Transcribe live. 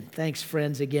Thanks,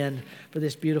 friends, again for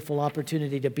this beautiful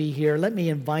opportunity to be here. Let me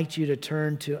invite you to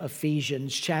turn to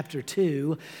Ephesians chapter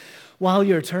 2. While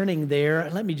you're turning there,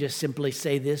 let me just simply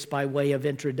say this by way of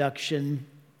introduction.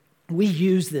 We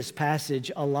use this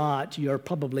passage a lot. You're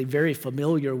probably very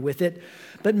familiar with it,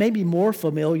 but maybe more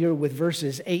familiar with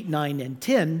verses 8, 9, and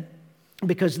 10,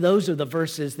 because those are the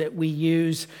verses that we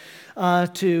use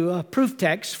to proof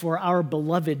text for our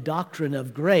beloved doctrine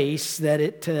of grace, that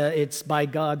it's by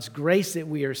God's grace that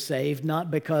we are saved, not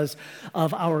because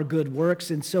of our good works.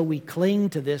 And so we cling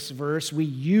to this verse. We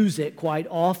use it quite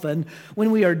often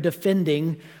when we are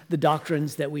defending the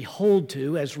doctrines that we hold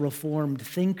to as Reformed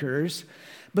thinkers.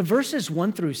 But verses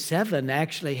 1 through 7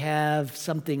 actually have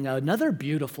another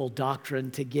beautiful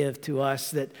doctrine to give to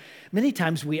us that many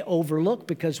times we overlook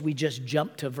because we just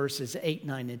jump to verses 8,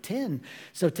 9, and 10.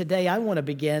 So today I want to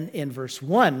begin in verse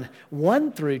 1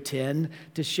 through 10,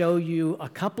 to show you a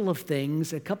couple of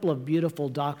things, a couple of beautiful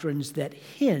doctrines that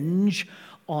hinge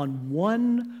on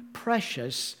one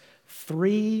precious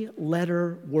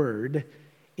 3-letter word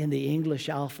in the English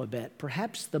alphabet,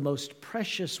 perhaps the most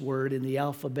precious word in the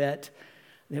alphabet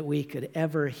that we could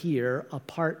ever hear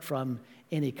apart from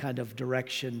any kind of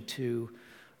direction to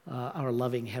our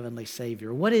loving Heavenly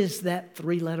Savior. What is that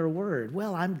 3-letter word?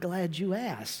 Well, I'm glad you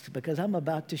asked, because I'm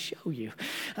about to show you.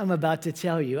 I'm about to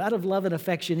tell you. Out of love and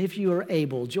affection, if you are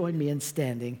able, join me in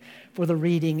standing for the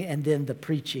reading and then the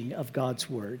preaching of God's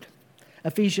Word.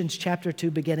 Ephesians chapter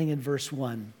 2, beginning in verse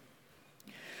 1.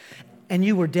 And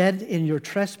you were dead in your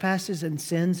trespasses and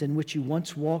sins in which you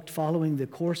once walked, following the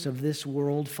course of this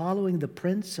world, following the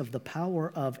prince of the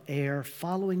power of air,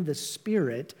 following the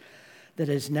spirit that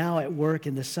is now at work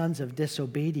in the sons of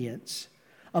disobedience,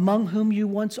 among whom you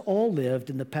once all lived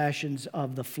in the passions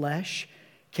of the flesh,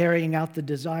 carrying out the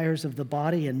desires of the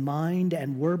body and mind,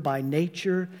 and were by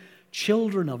nature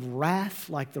children of wrath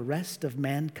like the rest of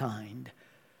mankind.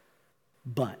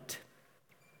 But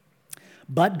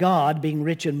God, being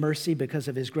rich in mercy because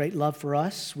of his great love for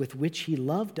us, with which he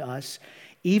loved us,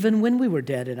 even when we were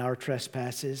dead in our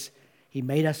trespasses, he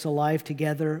made us alive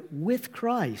together with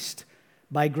Christ.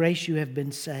 By grace you have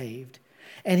been saved.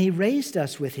 And he raised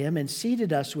us with him and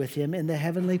seated us with him in the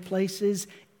heavenly places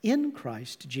in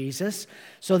Christ Jesus,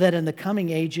 so that in the coming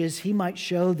ages he might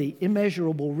show the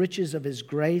immeasurable riches of his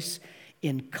grace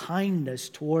in kindness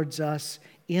towards us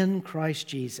in Christ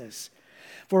Jesus.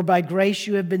 For by grace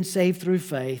you have been saved through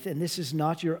faith, and this is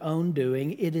not your own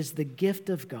doing. It is the gift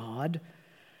of God,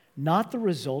 not the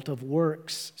result of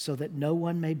works, so that no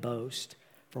one may boast.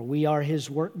 For we are his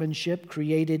workmanship,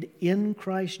 created in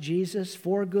Christ Jesus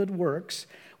for good works,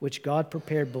 which God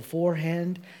prepared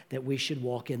beforehand that we should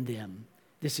walk in them.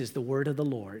 This is the word of the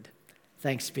Lord.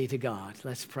 Thanks be to God.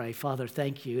 Let's pray. Father,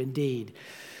 thank you indeed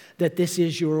that this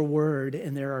is your word,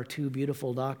 and there are two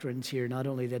beautiful doctrines here, not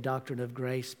only the doctrine of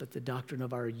grace, but the doctrine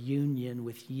of our union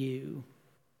with you.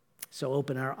 So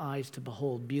open our eyes to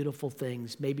behold beautiful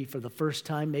things, maybe for the first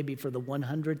time, maybe for the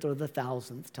 100th or the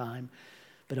 1,000th time,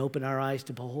 but open our eyes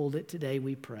to behold it today,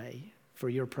 we pray, for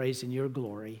your praise and your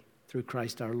glory. Through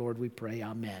Christ our Lord we pray,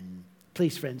 amen.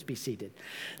 Please, friends, be seated.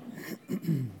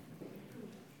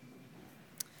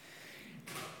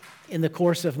 In the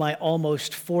course of my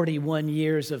almost 41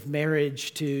 years of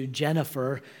marriage to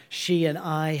Jennifer, she and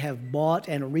I have bought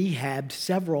and rehabbed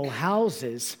several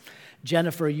houses.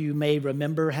 Jennifer, you may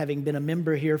remember, having been a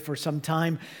member here for some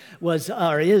time,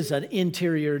 is an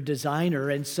interior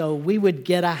designer. And so we would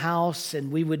get a house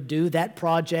and we would do that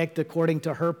project according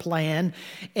to her plan.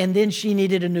 And then she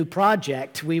needed a new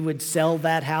project. We would sell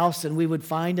that house and we would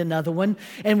find another one,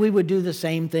 and we would do the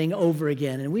same thing over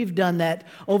again. And we've done that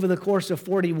over the course of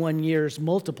 41 years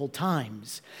multiple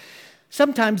times.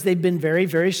 Sometimes they've been very,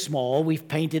 very small. We've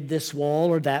painted this wall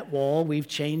or that wall. We've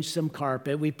changed some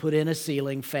carpet. We put in a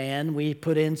ceiling fan. We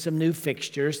put in some new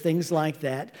fixtures, things like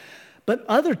that. But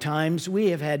other times we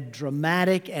have had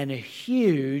dramatic and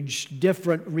huge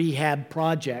different rehab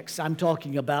projects. I'm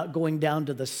talking about going down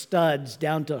to the studs,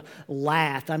 down to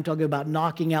lath. I'm talking about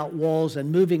knocking out walls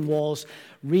and moving walls,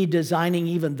 redesigning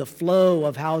even the flow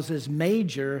of houses,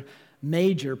 major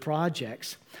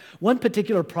projects. One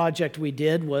particular project we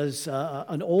did was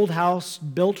an old house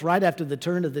built right after the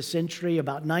turn of the century,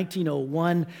 about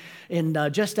 1901, in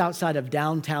just outside of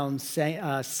downtown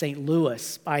St.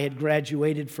 Louis. I had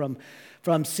graduated from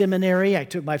seminary. I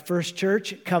took my first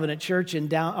church, Covenant Church,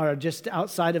 just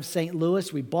outside of St.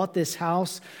 Louis. We bought this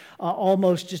house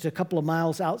almost just a couple of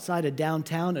miles outside of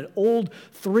downtown, an old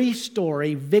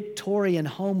 3-story Victorian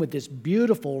home with this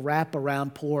beautiful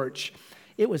wraparound porch.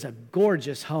 It was a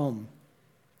gorgeous home.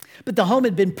 But the home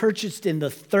had been purchased in the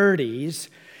 30s,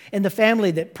 And the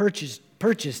family that purchased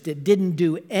it didn't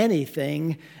do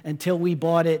anything until we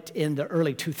bought it in the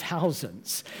early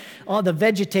 2000s. All the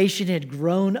vegetation had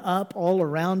grown up all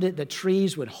around it. The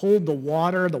trees would hold the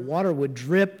water would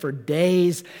drip for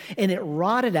days, and it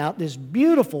rotted out this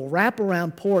beautiful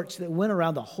wraparound porch that went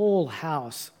around the whole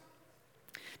house.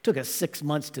 Took us 6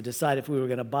 months to decide if we were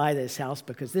going to buy this house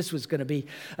because this was going to be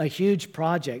a huge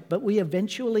project. But we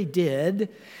eventually did.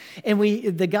 And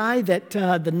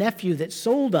the nephew that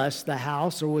sold us the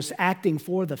house or was acting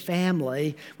for the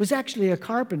family was actually a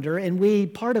carpenter.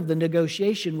 And part of the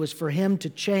negotiation was for him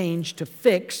to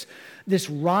fix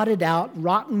this rotted out,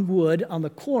 rotten wood on the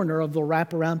corner of the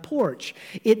wraparound porch.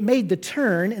 It made the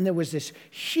turn, and there was this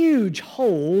huge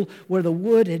hole where the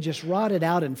wood had just rotted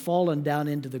out and fallen down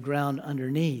into the ground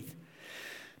underneath.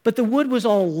 But the wood was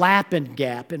all lap and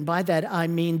gap, and by that I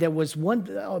mean there was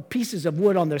pieces of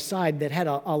wood on their side that had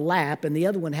a lap, and the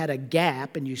other one had a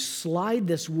gap, and you slide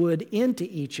this wood into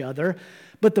each other.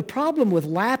 But the problem with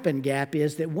lap and gap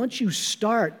is that once you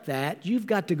start that, you've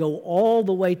got to go all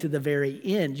the way to the very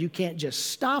end. You can't just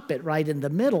stop it right in the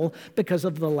middle because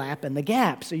of the lap and the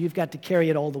gap. So you've got to carry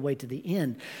it all the way to the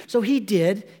end. So he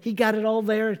did. He got it all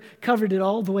there, covered it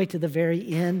all the way to the very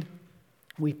end.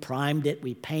 We primed it,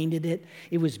 we painted it.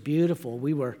 It was beautiful.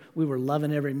 We were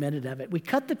loving every minute of it. We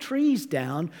cut the trees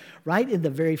down right in the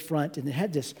very front, and it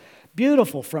had this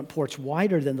beautiful front porch,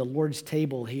 wider than the Lord's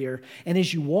table here. And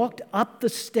as you walked up the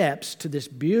steps to this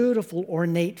beautiful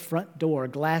ornate front door,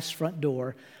 glass front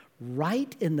door,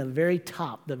 right in the very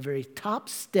top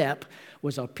step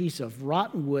was a piece of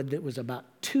rotten wood that was about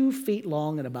 2 feet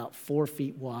long and about 4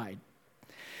 feet wide.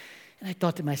 And I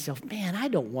thought to myself, man, I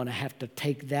don't want to have to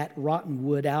take that rotten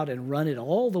wood out and run it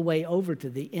all the way over to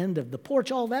the end of the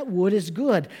porch. All that wood is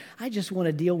good. I just want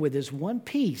to deal with this one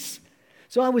piece.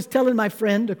 So I was telling my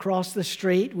friend across the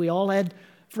street, we all had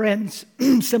friends,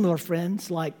 similar friends,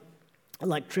 like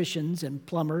electricians and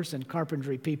plumbers and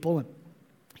carpentry people. And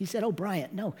he said, "Oh,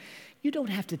 Bryant, no, you don't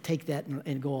have to take that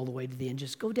and go all the way to the end.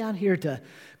 Just go down here to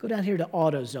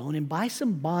AutoZone and buy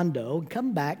some Bondo, and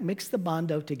come back, mix the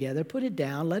Bondo together, put it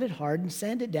down, let it harden,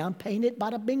 sand it down, paint it,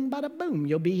 bada bing, bada boom.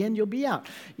 You'll be in, you'll be out.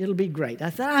 It'll be great."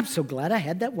 I thought, I'm so glad I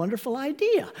had that wonderful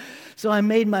idea. So I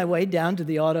made my way down to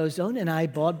the AutoZone and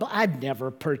I'd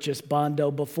never purchased Bondo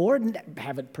before and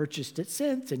haven't purchased it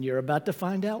since, and you're about to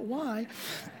find out why.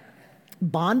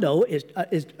 Bondo is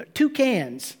 2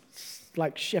 cans.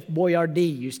 Like Chef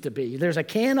Boyardee used to be. There's a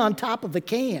can on top of the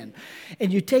can.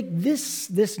 And you take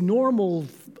this normal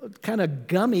kind of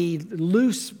gummy,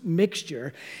 loose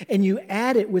mixture, and you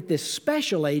add it with this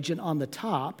special agent on the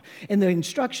top. And the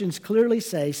instructions clearly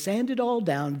say, sand it all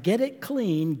down, get it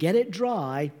clean, get it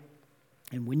dry.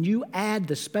 And when you add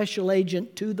the special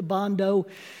agent to the Bondo,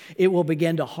 it will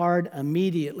begin to harden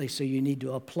immediately. So you need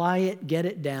to apply it, get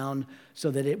it down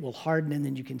so that it will harden, and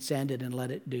then you can sand it and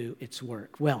let it do its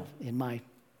work. Well, in my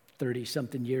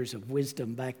 30-something years of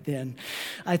wisdom back then,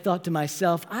 I thought to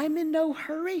myself, I'm in no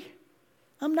hurry.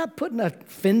 I'm not putting a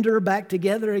fender back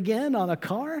together again on a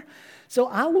car. So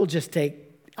I'll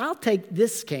take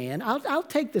this can, I'll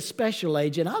take the special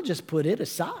agent, I'll just put it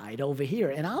aside over here,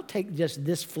 and I'll take just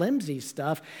this flimsy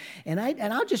stuff, and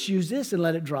I'll just use this and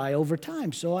let it dry over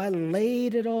time. So I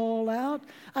laid it all out.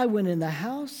 I went in the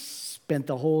house, spent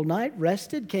the whole night,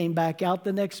 rested, came back out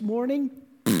the next morning,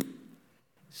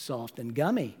 soft and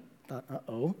gummy. Thought,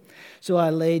 uh-oh. So I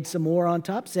laid some more on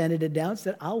top, sanded it down,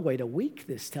 said, I'll wait a week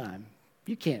this time.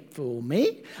 You can't fool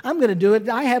me. I'm going to do it.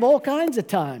 I have all kinds of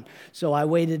time. So I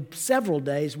waited several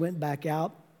days, went back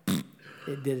out.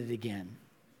 It did it again.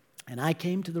 And I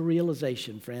came to the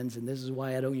realization, friends, and this is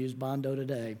why I don't use Bondo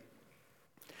today.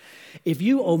 If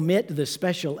you omit the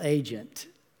special agent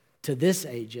to this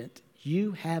agent,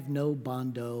 you have no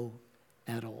Bondo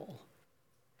at all.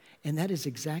 And that is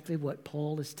exactly what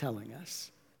Paul is telling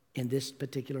us in this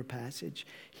particular passage.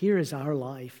 Here is our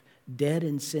life, dead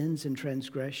in sins and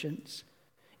transgressions,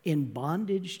 in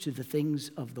bondage to the things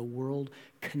of the world,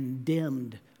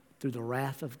 condemned through the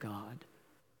wrath of God.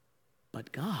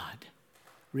 But God,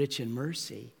 rich in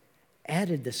mercy,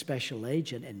 added the special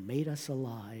agent and made us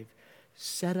alive,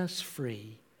 set us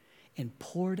free, and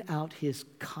poured out his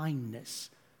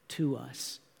kindness to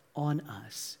us, on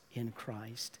us in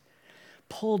Christ.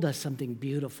 Paul does something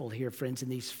beautiful here, friends, in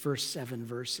these first 7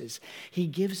 verses. He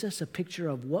gives us a picture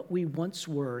of what we once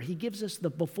were. He gives us the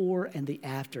before and the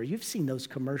after. You've seen those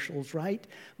commercials, right?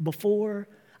 Before,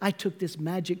 I took this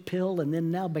magic pill and then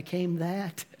now became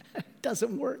that. It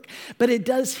doesn't work, but it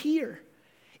does here.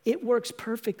 It works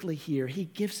perfectly here. He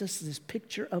gives us this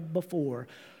picture of before.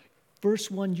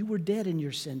 Verse 1, you were dead in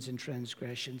your sins and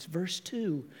transgressions. Verse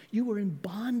 2, you were in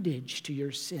bondage to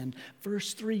your sin.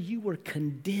 Verse 3, you were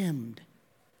condemned.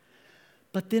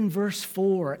 But then verse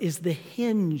 4 is the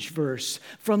hinge verse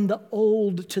from the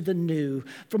old to the new,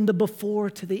 from the before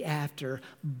to the after.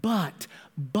 But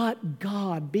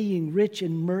God, being rich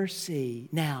in mercy,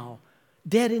 now,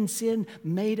 dead in sin,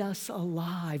 made us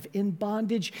alive. In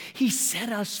bondage, he set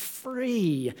us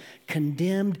free.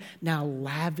 Condemned, now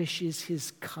lavishes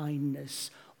his kindness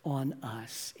on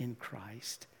us in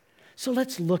Christ. So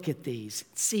let's look at these.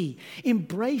 See,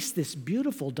 embrace this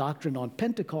beautiful doctrine on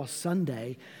Pentecost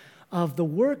Sunday of the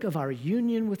work of our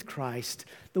union with Christ,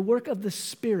 the work of the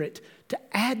Spirit to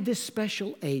add this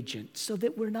special agent so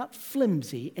that we're not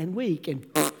flimsy and weak and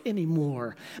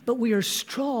anymore, but we are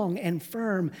strong and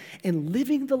firm and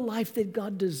living the life that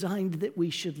God designed that we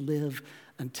should live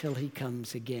until he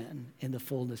comes again in the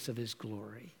fullness of his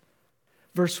glory.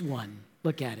 Verse 1,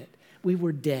 look at it. We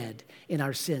were dead in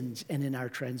our sins and in our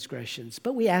transgressions.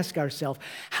 But we ask ourselves,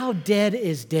 how dead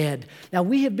is dead? Now,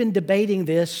 we have been debating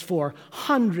this for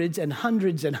hundreds and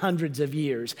hundreds and hundreds of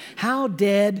years. How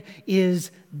dead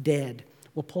is dead?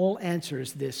 Well, Paul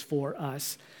answers this for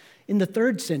us. In the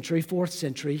 3rd century, 4th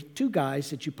century, two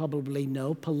guys that you probably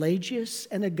know, Pelagius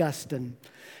and Augustine.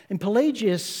 And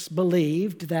Pelagius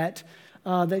believed that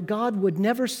God would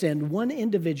never send one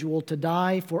individual to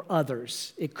die for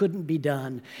others. It couldn't be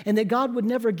done. And that God would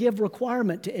never give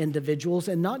requirement to individuals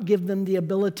and not give them the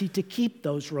ability to keep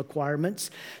those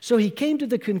requirements. So he came to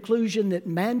the conclusion that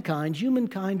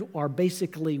humankind, are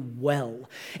basically well.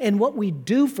 And what we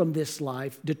do from this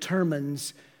life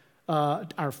determines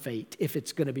our fate, if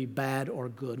it's going to be bad or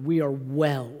good. We are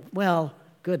well. Well,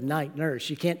 good night,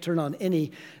 nurse. You can't turn on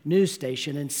any news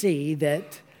station and see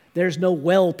that there's no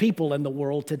well people in the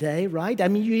world today, right? I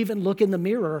mean, you even look in the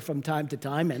mirror from time to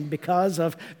time, and because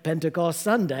of Pentecost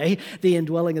Sunday, the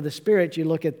indwelling of the Spirit, you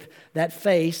look at that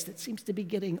face that seems to be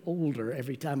getting older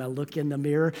every time I look in the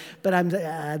mirror. But I'm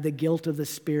the guilt of the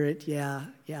Spirit,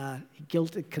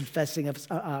 guilt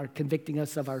convicting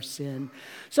us of our sin.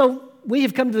 So we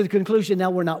have come to the conclusion now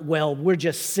we're not well, we're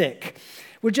just sick.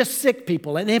 We're just sick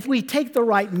people. And if we take the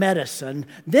right medicine,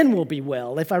 then we'll be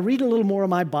well. If I read a little more of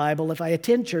my Bible, if I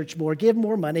attend church more, give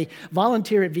more money,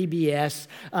 volunteer at VBS,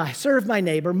 serve my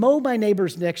neighbor, mow my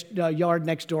neighbor's yard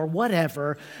next door,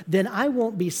 whatever, then I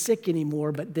won't be sick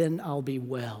anymore, but then I'll be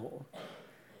well.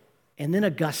 And then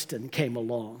Augustine came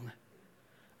along.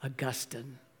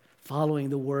 Augustine,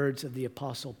 following the words of the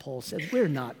Apostle Paul, said, we're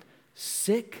not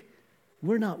sick,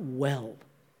 we're not well,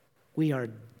 we are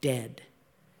dead.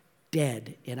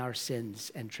 Dead in our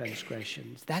sins and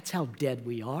transgressions. That's how dead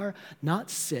we are, not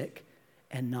sick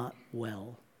and not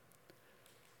well.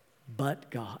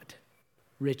 But God,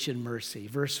 rich in mercy.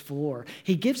 Verse 4,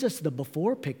 he gives us the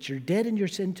before picture, dead in your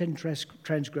sins and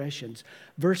transgressions.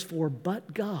 Verse 4,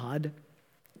 but God,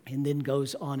 and then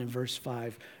goes on in verse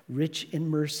 5, rich in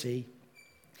mercy,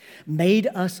 made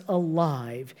us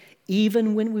alive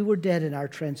even when we were dead in our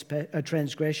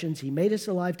transgressions. He made us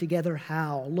alive together.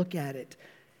 How? Look at it.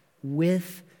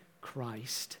 With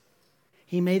Christ.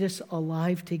 He made us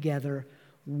alive together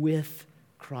with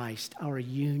Christ, our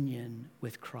union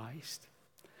with Christ.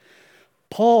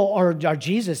 Paul, or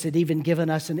Jesus, had even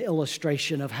given us an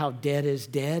illustration of how dead is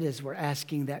dead as we're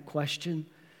asking that question.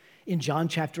 In John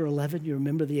chapter 11, you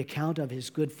remember the account of his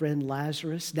good friend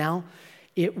Lazarus. Now,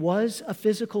 it was a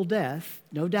physical death,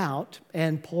 no doubt,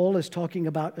 and Paul is talking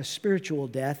about a spiritual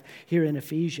death here in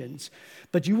Ephesians.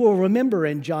 But you will remember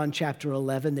in John chapter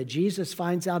 11 that Jesus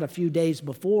finds out a few days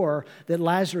before that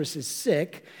Lazarus is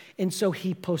sick, and so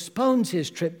he postpones his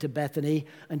trip to Bethany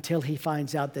until he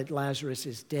finds out that Lazarus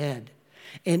is dead.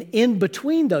 And in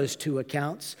between those two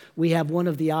accounts, we have one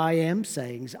of the I am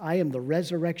sayings, I am the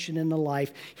resurrection and the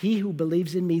life. He who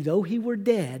believes in me, though he were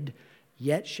dead,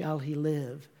 yet shall he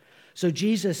live. So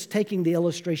Jesus, taking the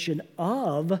illustration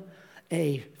of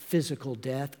a physical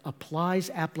death, applies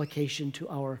application to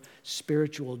our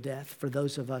spiritual death for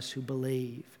those of us who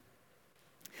believe.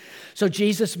 So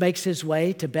Jesus makes his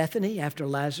way to Bethany after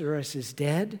Lazarus is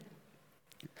dead.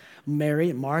 Mary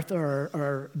and Martha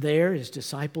are there. His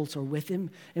disciples are with him.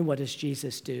 And what does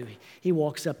Jesus do? He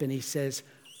walks up and he says,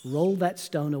 roll that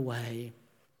stone away.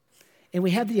 And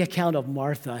we have the account of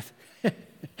Martha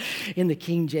in the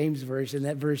King James Version,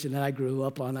 that version that I grew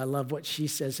up on. I love what she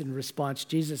says in response.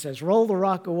 Jesus says, roll the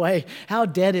rock away. How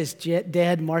dead is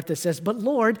dead? Martha says, but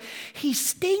Lord, he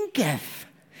stinketh.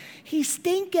 He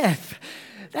stinketh.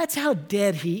 That's how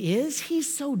dead he is.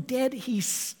 He's so dead, he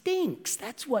stinks.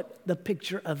 That's what the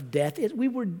picture of death is. We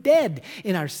were dead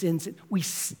in our sins. We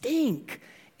stink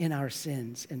in our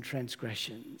sins and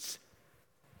transgressions.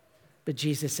 But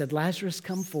Jesus said, Lazarus,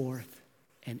 come forth.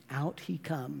 And out he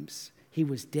comes. He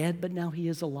was dead, but now he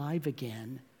is alive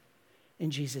again.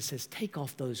 And Jesus says, take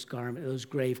off those garments, those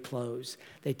grave clothes.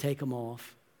 They take them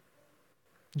off.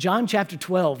 John chapter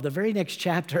 12, the very next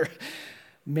chapter,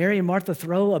 Mary and Martha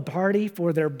throw a party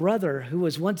for their brother who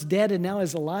was once dead and now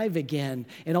is alive again.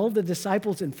 And all the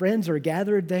disciples and friends are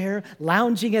gathered there,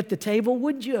 lounging at the table.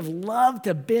 Wouldn't you have loved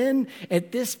to have been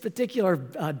at this particular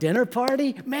dinner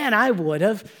party? Man, I would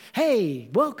have. Hey,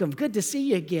 welcome. Good to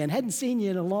see you again. Hadn't seen you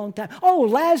in a long time. Oh,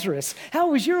 Lazarus, how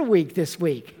was your week this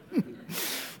week?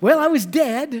 Well, I was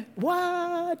dead.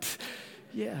 What?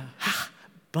 Yeah.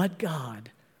 But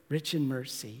God, rich in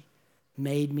mercy,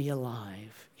 made me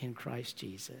alive in Christ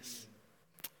Jesus.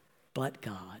 But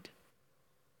God.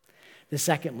 The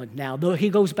second one now, though he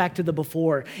goes back to the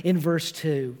before in verse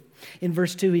 2. In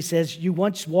verse 2 he says, you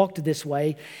once walked this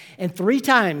way. And 3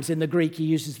 times in the Greek he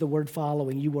uses the word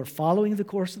following. You were following the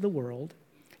course of the world.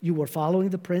 You were following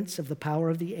the prince of the power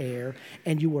of the air.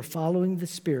 And you were following the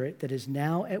spirit that is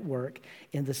now at work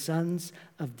in the sons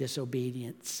of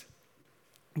disobedience.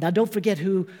 Now, don't forget to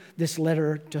whom this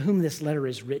letter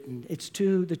is written. It's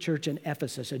to the church in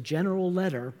Ephesus, a general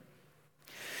letter.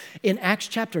 In Acts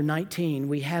chapter 19,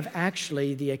 we have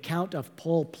actually the account of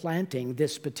Paul planting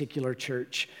this particular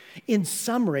church. In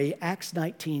summary, Acts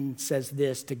 19 says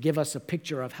this to give us a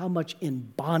picture of how much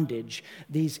in bondage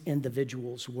these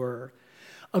individuals were.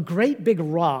 A great big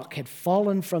rock had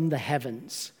fallen from the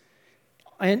heavens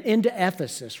and into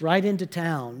Ephesus, right into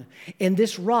town. And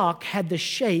this rock had the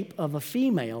shape of a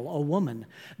female, a woman.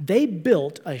 They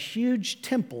built a huge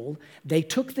temple. They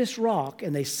took this rock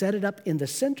and they set it up in the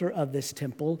center of this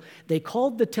temple. They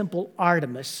called the temple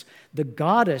Artemis, the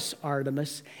goddess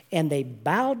Artemis, and they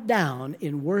bowed down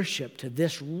in worship to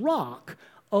this rock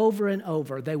over and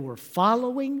over. They were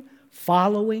following.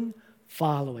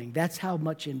 That's how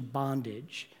much in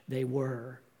bondage they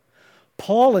were.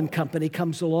 Paul and company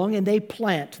comes along and they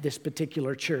plant this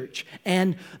particular church.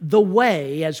 And the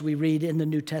way, as we read in the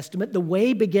New Testament, the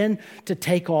way began to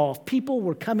take off. People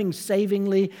were coming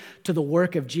savingly to the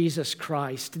work of Jesus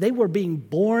Christ. They were being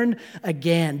born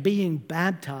again, being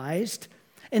baptized.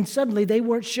 And suddenly they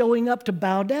weren't showing up to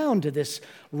bow down to this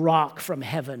rock from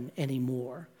heaven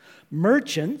anymore.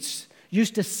 Merchants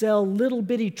used to sell little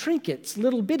bitty trinkets,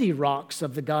 little bitty rocks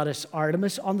of the goddess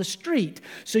Artemis on the street.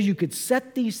 So you could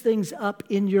set these things up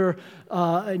in your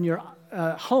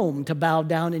home to bow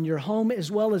down in your home,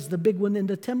 as well as the big one in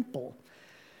the temple.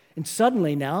 And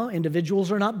suddenly now,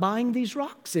 individuals are not buying these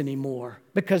rocks anymore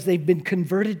because they've been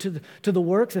converted to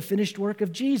the finished work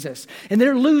of Jesus. And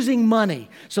they're losing money.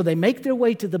 So they make their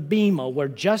way to the Bema where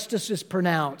justice is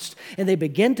pronounced. And they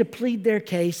begin to plead their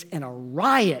case and a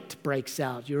riot breaks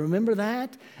out. You remember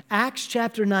that? Acts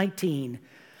chapter 19.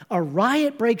 A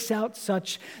riot breaks out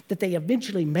such that they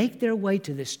eventually make their way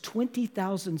to this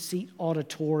 20,000-seat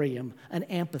auditorium, an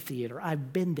amphitheater.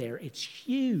 I've been there. It's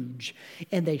huge.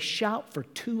 And they shout for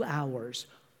 2 hours,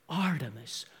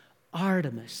 Artemis,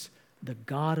 Artemis, the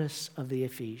goddess of the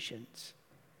Ephesians.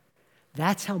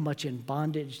 That's how much in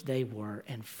bondage they were.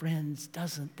 And friends,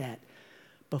 doesn't that,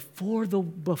 before the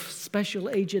special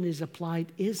agent is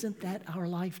applied, isn't that our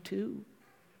life too?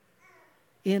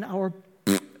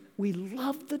 We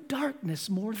love the darkness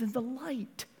more than the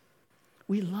light.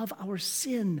 We love our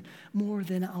sin more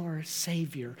than our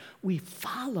Savior. We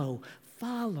follow.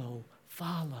 But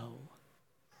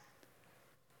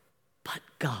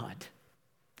God,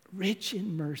 rich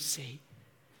in mercy,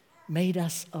 made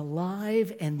us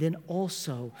alive, and then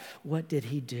also, what did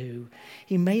He do?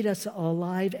 He made us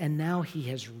alive, and now He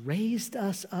has raised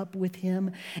us up with Him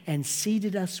and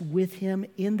seated us with Him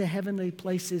in the heavenly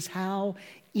places. How?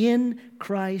 In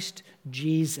Christ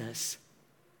Jesus.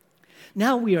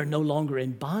 Now we are no longer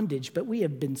in bondage, but we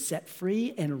have been set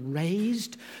free and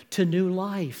raised to new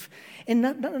life. And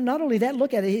not only that,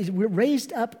 look at it, we're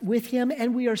raised up with Him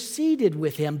and we are seated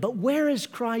with Him. But where is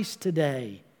Christ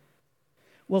today?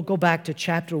 Well, go back to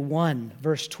chapter 1,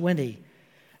 verse 20.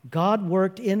 God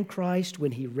worked in Christ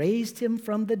when He raised Him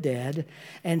from the dead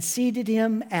and seated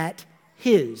Him at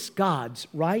God's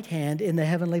right hand in the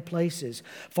heavenly places,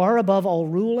 far above all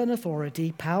rule and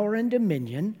authority, power and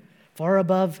dominion, far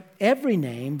above every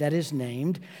name that is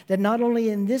named, that not only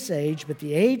in this age, but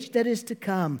the age that is to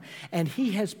come. And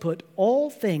He has put all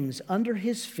things under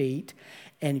His feet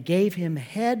and gave Him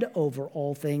head over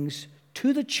all things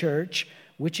to the church,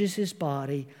 which is His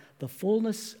body, the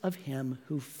fullness of Him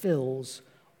who fills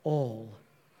all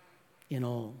in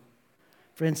all.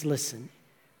 Friends, listen.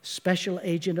 Special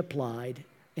agent applied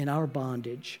in our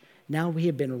bondage. Now we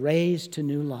have been raised to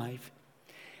new life.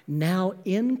 Now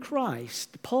in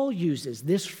Christ, Paul uses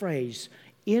this phrase,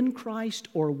 in Christ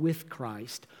or with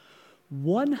Christ,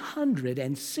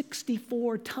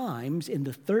 164 times in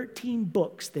the 13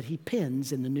 books that he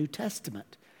pens in the New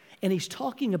Testament. And he's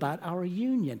talking about our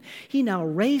union. He now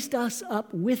raised us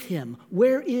up with him.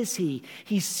 Where is he?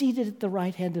 He's seated at the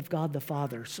right hand of God the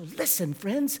Father. So listen,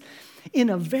 friends,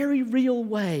 in a very real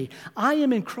way, I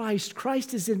am in Christ.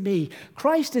 Christ is in me.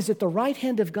 Christ is at the right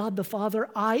hand of God the Father.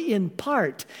 I, in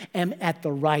part, am at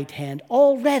the right hand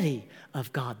already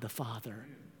of God the Father.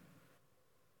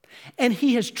 And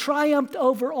he has triumphed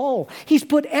over all. He's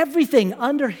put everything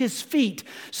under his feet.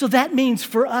 So that means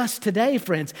for us today,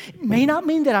 friends, it may not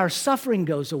mean that our suffering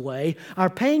goes away, our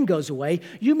pain goes away.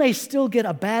 You may still get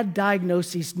a bad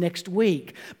diagnosis next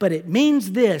week. But it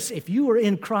means this: if you are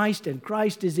in Christ and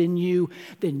Christ is in you,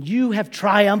 then you have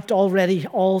triumphed already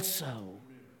also.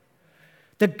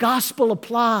 The gospel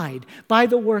applied by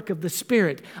the work of the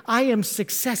Spirit. I am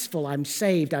successful. I'm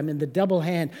saved. I'm in the double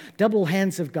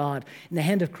hands of God, in the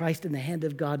hand of Christ, in the hand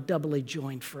of God, doubly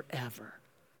joined forever.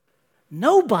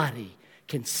 Nobody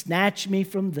can snatch me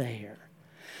from there.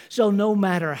 So no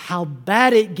matter how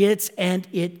bad it gets, and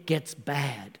it gets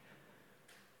bad,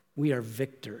 we are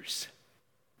victors.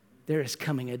 There is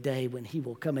coming a day when he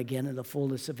will come again in the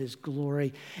fullness of his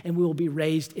glory, and we will be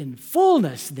raised in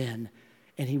fullness then,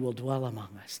 and he will dwell among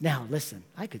us. Now, listen,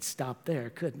 I could stop there,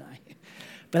 couldn't I?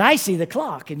 But I see the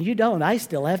clock, and you don't. I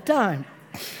still have time.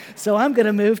 So I'm going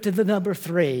to move to the number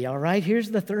 3, all right?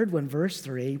 Here's the third one, verse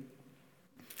 3.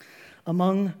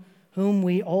 Among whom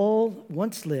we all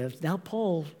once lived. Now,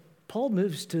 Paul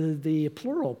moves to the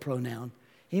plural pronoun.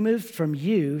 He moved from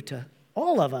you to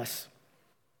all of us.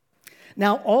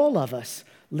 Now, all of us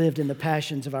lived in the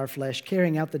passions of our flesh,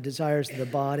 carrying out the desires of the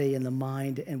body and the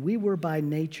mind, and we were by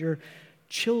nature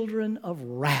children of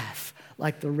wrath,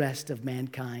 like the rest of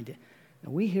mankind.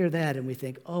 Now we hear that and we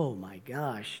think, oh my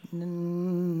gosh, I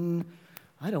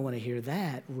don't want to hear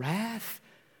that. Wrath?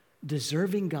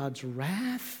 Deserving God's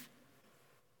wrath?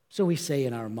 So we say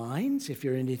in our minds, if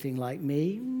you're anything like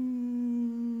me,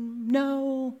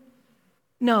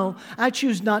 no, I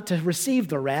choose not to receive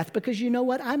the wrath because you know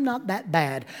what? I'm not that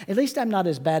bad. At least I'm not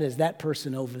as bad as that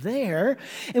person over there.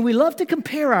 And we love to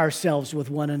compare ourselves with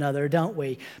one another, don't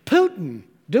we? Putin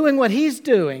doing what he's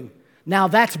doing, now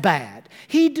that's bad.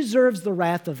 He deserves the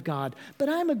wrath of God. But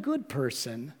I'm a good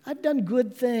person. I've done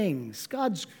good things.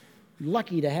 God's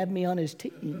lucky to have me on his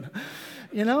team.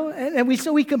 You know, and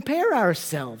so we compare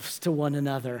ourselves to one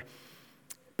another.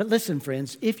 But listen,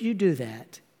 friends, if you do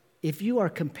that, if you are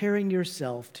comparing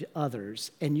yourself to others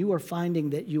and you are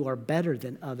finding that you are better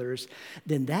than others,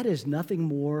 then that is nothing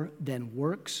more than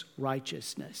works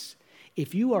righteousness.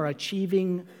 If you are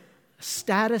achieving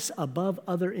status above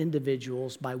other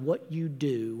individuals by what you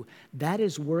do, that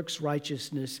is works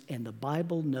righteousness, and the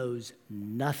Bible knows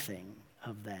nothing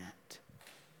of that.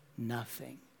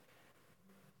 Nothing.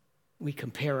 We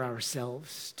compare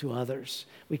ourselves to others.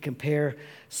 We compare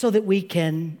so that we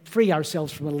can free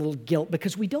ourselves from a little guilt,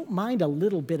 because we don't mind a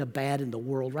little bit of bad in the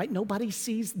world, right? Nobody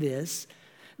sees this.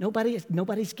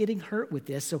 Nobody's getting hurt with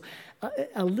this. So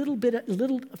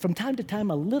from time to time,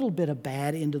 a little bit of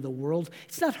bad into the world.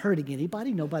 It's not hurting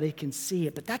anybody. Nobody can see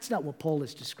it. But that's not what Paul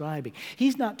is describing.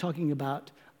 He's not talking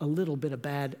about a little bit of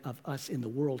bad of us in the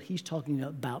world. He's talking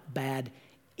about bad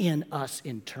in us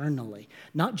internally,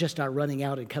 not just our running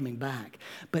out and coming back,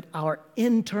 but our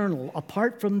internal,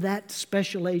 apart from that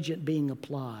special agent being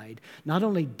applied, not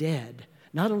only dead,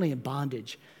 not only in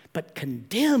bondage, but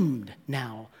condemned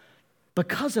now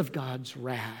because of God's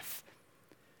wrath.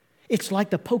 It's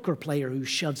like the poker player who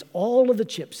shoves all of the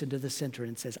chips into the center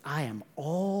and says, I am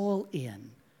all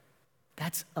in.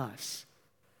 That's us.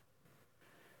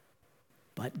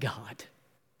 But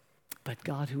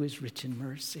God who is rich in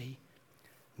mercy,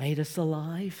 made us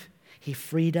alive. He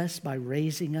freed us by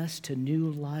raising us to new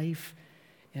life.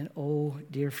 And oh,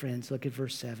 dear friends, look at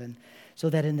verse 7. So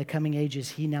that in the coming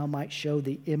ages he now might show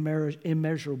the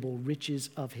immeasurable riches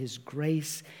of his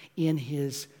grace in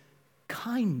his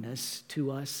kindness to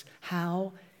us.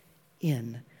 How?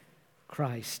 In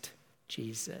Christ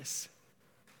Jesus.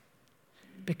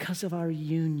 Because of our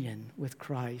union with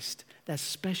Christ, that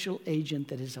special agent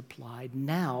that is applied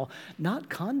now, not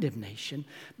condemnation,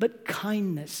 but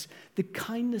kindness, the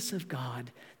kindness of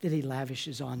God that he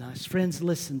lavishes on us. Friends,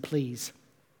 listen, please.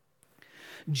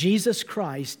 Jesus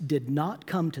Christ did not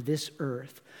come to this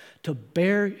earth to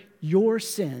bear your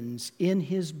sins in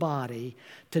his body,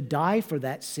 to die for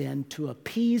that sin, to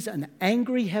appease an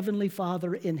angry heavenly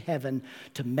Father in heaven,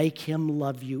 to make him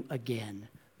love you again.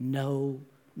 No,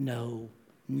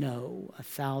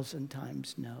 1,000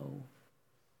 times no.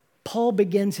 Paul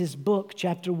begins his book,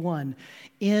 chapter 1,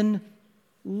 in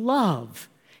love.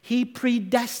 He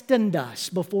predestined us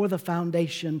before the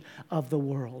foundation of the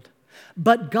world.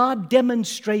 But God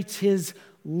demonstrates His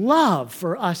love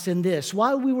for us in this.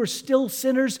 While we were still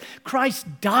sinners, Christ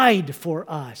died for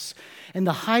us. And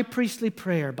the high priestly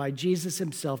prayer by Jesus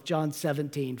Himself, John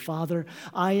 17, Father,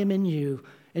 I am in you,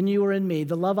 and you are in me.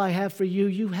 The love I have for you,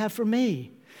 you have for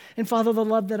me. And Father, the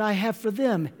love that I have for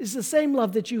them is the same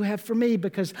love that you have for me,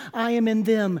 because I am in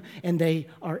them and they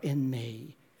are in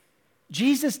me.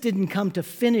 Jesus didn't come to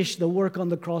finish the work on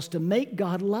the cross to make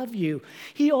God love you.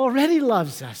 He already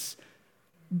loves us.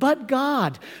 But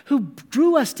God, who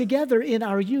drew us together in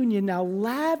our union, now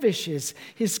lavishes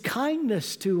His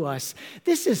kindness to us.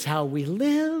 This is how we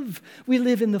live. We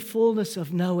live in the fullness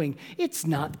of knowing. It's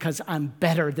not because I'm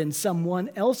better than someone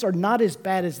else or not as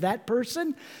bad as that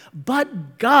person,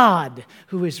 but God,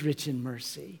 who is rich in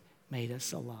mercy, made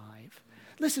us alive.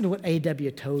 Listen to what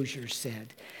A.W. Tozer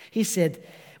said. He said,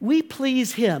 we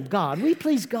please Him, God. We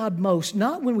please God most,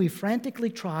 not when we frantically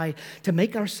try to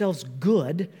make ourselves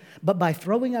good, but by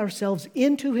throwing ourselves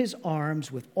into His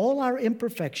arms with all our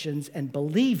imperfections and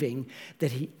believing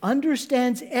that He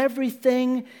understands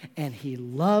everything and He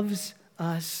loves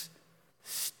us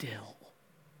still.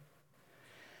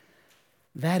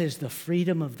 That is the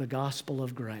freedom of the gospel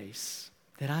of grace,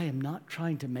 that I am not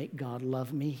trying to make God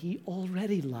love me. He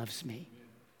already loves me.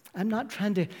 I'm not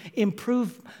trying to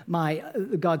improve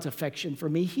God's affection for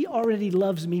me. He already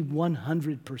loves me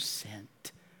 100%.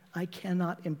 I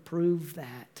cannot improve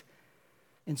that.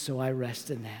 And so I rest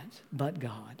in that, but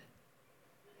God.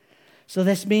 So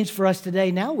this means for us today,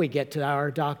 now we get to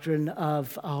our doctrine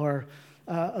of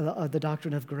the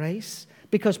doctrine of grace,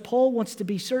 because Paul wants to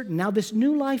be certain. Now this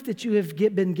new life that you have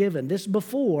been given, this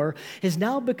before, has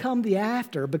now become the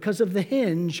after because of the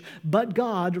hinge, but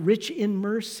God, rich in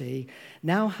mercy.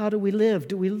 Now how do we live?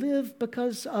 Do we live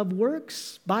because of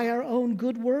works, by our own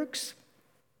good works?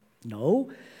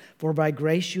 No, for by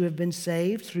grace you have been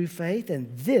saved through faith,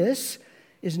 and this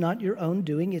is not your own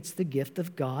doing. It's the gift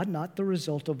of God, not the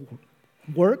result of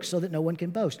works, so that no one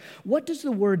can boast. What does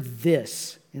the word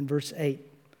this in verse 8,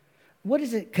 what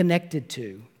is it connected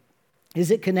to?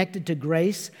 Is it connected to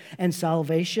grace and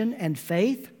salvation and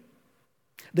faith?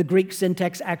 The Greek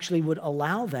syntax actually would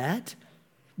allow that,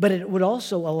 but it would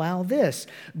also allow this.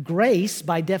 Grace,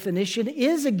 by definition,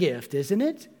 is a gift, isn't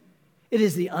it? It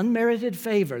is the unmerited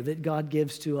favor that God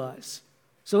gives to us.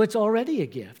 So it's already a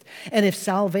gift. And if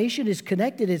salvation is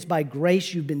connected, it's by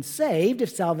grace you've been saved. If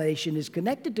salvation is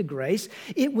connected to grace,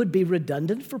 it would be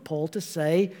redundant for Paul to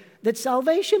say that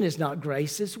salvation is not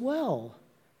grace as well.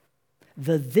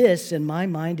 The this, in my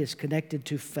mind, is connected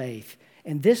to faith.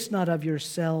 And this not of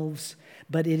yourselves,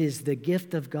 but it is the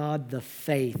gift of God, the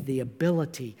faith, the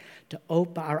ability to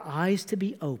open our eyes to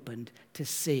be opened to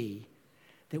see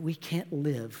that we can't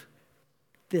live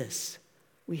this.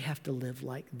 We have to live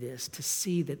like this, to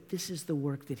see that this is the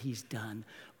work that He's done,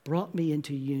 brought me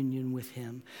into union with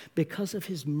Him because of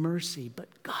His mercy, but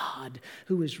God,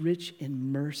 who is rich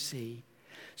in mercy.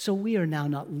 So we are now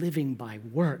not living by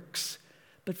works,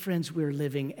 but friends, we're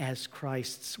living as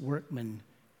Christ's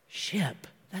workmanship.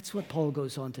 That's what Paul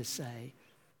goes on to say.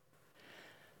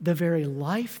 The very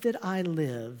life that I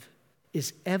live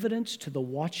is evidence to the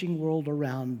watching world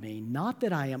around me, not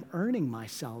that I am earning my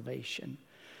salvation,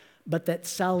 but that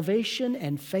salvation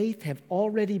and faith have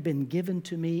already been given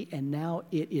to me, and now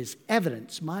it is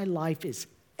evidence. My life is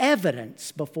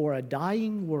evidence before a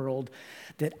dying world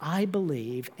that I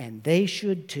believe, and they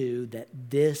should too, that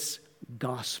this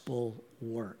gospel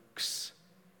works.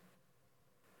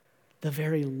 The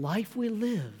very life we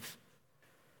live,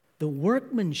 the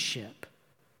workmanship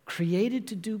created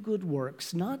to do good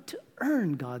works, not to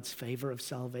earn God's favor of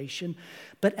salvation,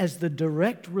 but as the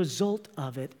direct result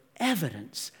of it,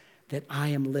 evidence that I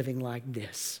am living like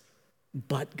this,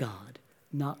 but God,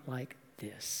 not like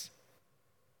this.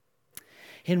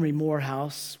 Henry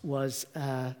Morehouse was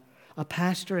a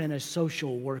pastor and a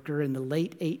social worker in the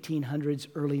late 1800s,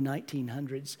 early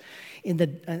 1900s, in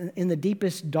the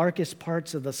deepest, darkest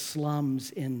parts of the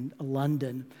slums in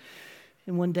London.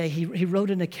 And one day he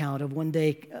wrote an account of one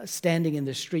day standing in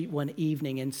the street one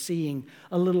evening and seeing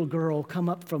a little girl come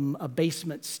up from a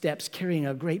basement steps carrying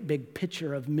a great big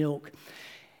pitcher of milk.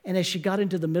 And as she got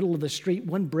into the middle of the street,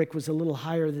 one brick was a little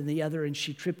higher than the other, and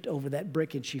she tripped over that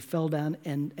brick and she fell down,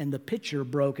 and the pitcher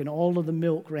broke, and all of the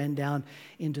milk ran down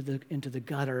into the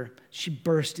gutter. She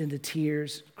burst into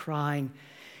tears, crying.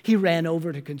 He ran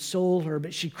over to console her,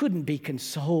 but she couldn't be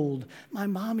consoled. My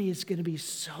mommy is going to be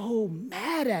so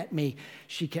mad at me,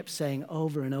 she kept saying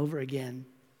over and over again.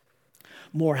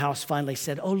 Morehouse finally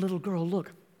said, "Oh, little girl,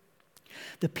 look.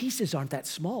 The pieces aren't that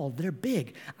small, they're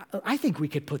big. I think we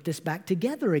could put this back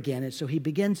together again. And so he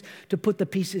begins to put the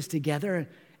pieces together,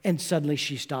 and suddenly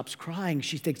she stops crying.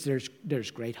 She thinks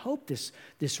there's great hope.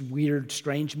 This weird,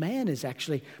 strange man is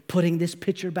actually putting this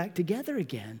picture back together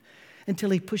again,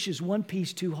 until he pushes one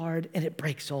piece too hard and it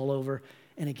breaks all over.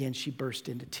 And again, she burst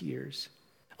into tears.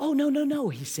 Oh, no,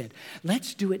 he said.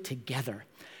 Let's do it together.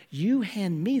 You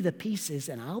hand me the pieces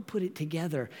and I'll put it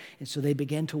together. And so they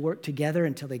began to work together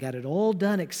until they got it all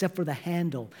done except for the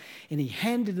handle. And he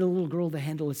handed the little girl the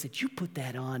handle and said, you put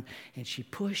that on. And she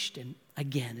pushed, and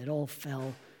again, it all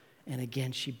fell. And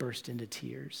again, she burst into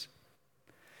tears.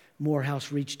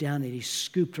 Morehouse reached down and he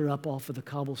scooped her up off of the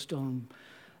cobblestone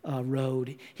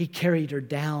road. He carried her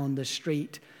down the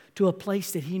street to a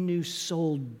place that he knew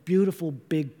sold beautiful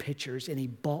big pictures, and he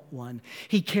bought one.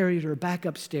 He carried her back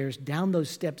upstairs, down those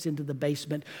steps into the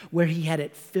basement where he had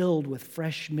it filled with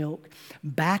fresh milk,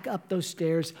 back up those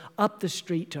stairs, up the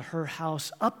street to her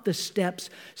house, up the steps,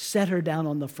 set her down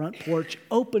on the front porch,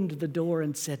 opened the door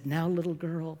and said, now, little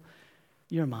girl,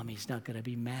 your mommy's not going to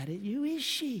be mad at you, is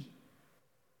she?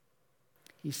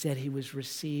 He said he was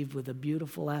received with a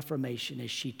beautiful affirmation as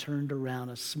she turned around,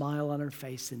 a smile on her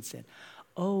face, and said,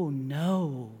 oh,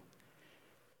 no,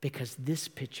 because this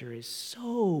picture is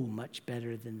so much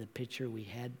better than the picture we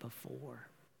had before.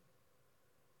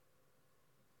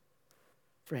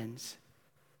 Friends,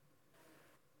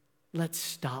 let's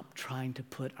stop trying to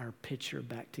put our picture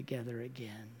back together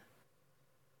again.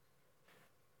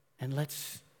 And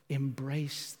let's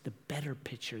embrace the better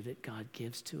picture that God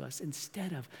gives to us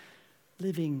instead of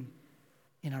living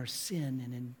in our sin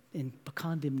and in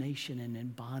condemnation and in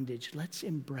bondage. Let's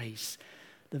embrace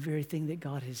the very thing that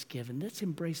God has given. Let's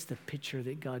embrace the picture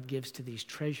that God gives to these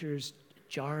treasures,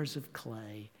 jars of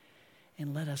clay,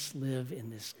 and let us live in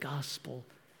this gospel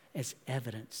as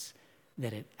evidence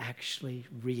that it actually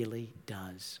really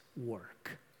does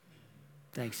work.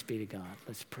 Thanks be to God.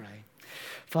 Let's pray.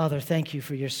 Father, thank you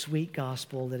for your sweet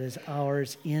gospel that is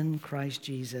ours in Christ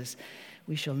Jesus.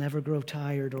 We shall never grow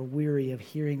tired or weary of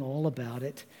hearing all about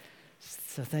it.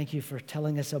 So thank you for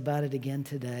telling us about it again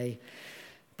today.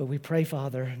 But we pray,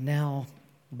 Father, now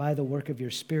by the work of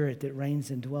your Spirit that reigns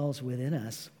and dwells within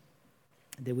us,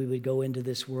 that we would go into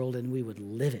this world and we would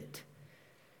live it,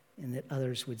 and that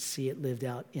others would see it lived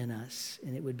out in us,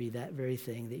 and it would be that very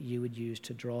thing that you would use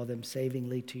to draw them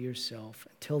savingly to yourself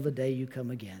until the day you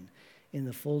come again in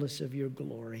the fullness of your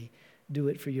glory. Do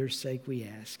it for your sake, we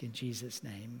ask. In Jesus'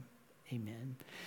 name, amen.